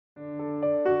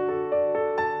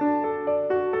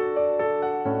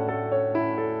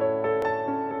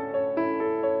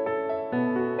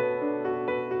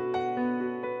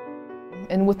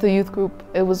with the youth group,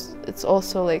 it's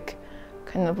also like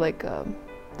kind of like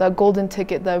that golden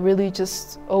ticket that really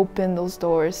just opened those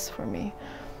doors for me.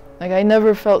 Like I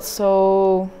never felt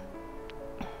so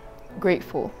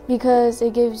grateful. Because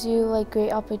it gives you like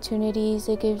great opportunities,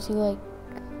 it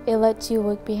lets you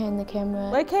work behind the camera.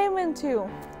 When I came into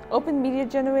Open Media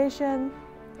Generation,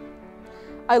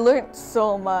 I learned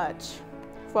so much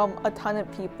from a ton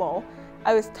of people.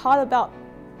 I was taught about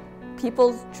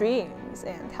people's dreams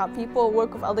and how people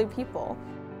work with other people.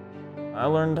 I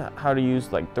learned how to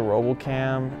use like the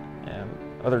RoboCam and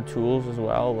other tools as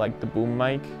well, like the boom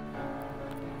mic.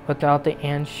 Without the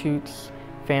Anschutz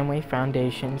Family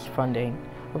Foundation's funding,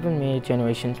 Open Media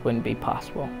Generations wouldn't be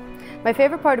possible. My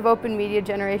favorite part of Open Media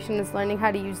Generation is learning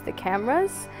how to use the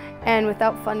cameras, and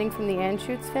without funding from the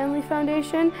Anschutz Family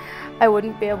Foundation, I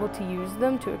wouldn't be able to use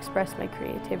them to express my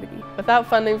creativity. Without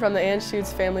funding from the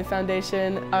Anschutz Family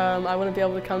Foundation, I wouldn't be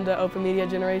able to come to Open Media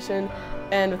Generation,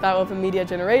 and without Open Media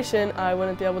Generation, I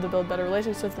wouldn't be able to build better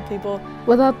relationships with people.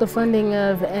 Without the funding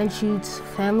of Anschutz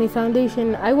Family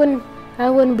Foundation, I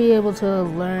wouldn't be able to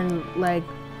learn like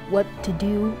what to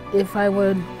do if I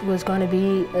was going to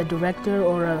be a director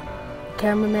or a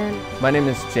cameraman. My name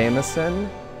is Jameson.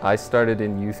 I started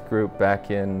in youth group back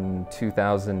in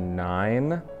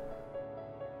 2009.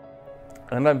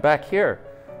 And I'm back here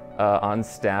on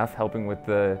staff helping with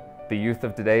the youth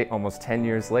of today almost 10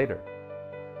 years later.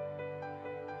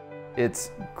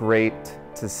 It's great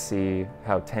to see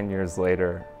how 10 years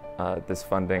later this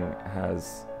funding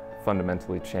has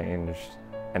fundamentally changed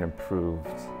and improved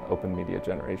Open Media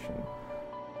Generation.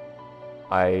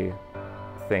 I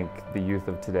think the youth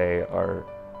of today are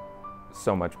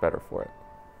so much better for it.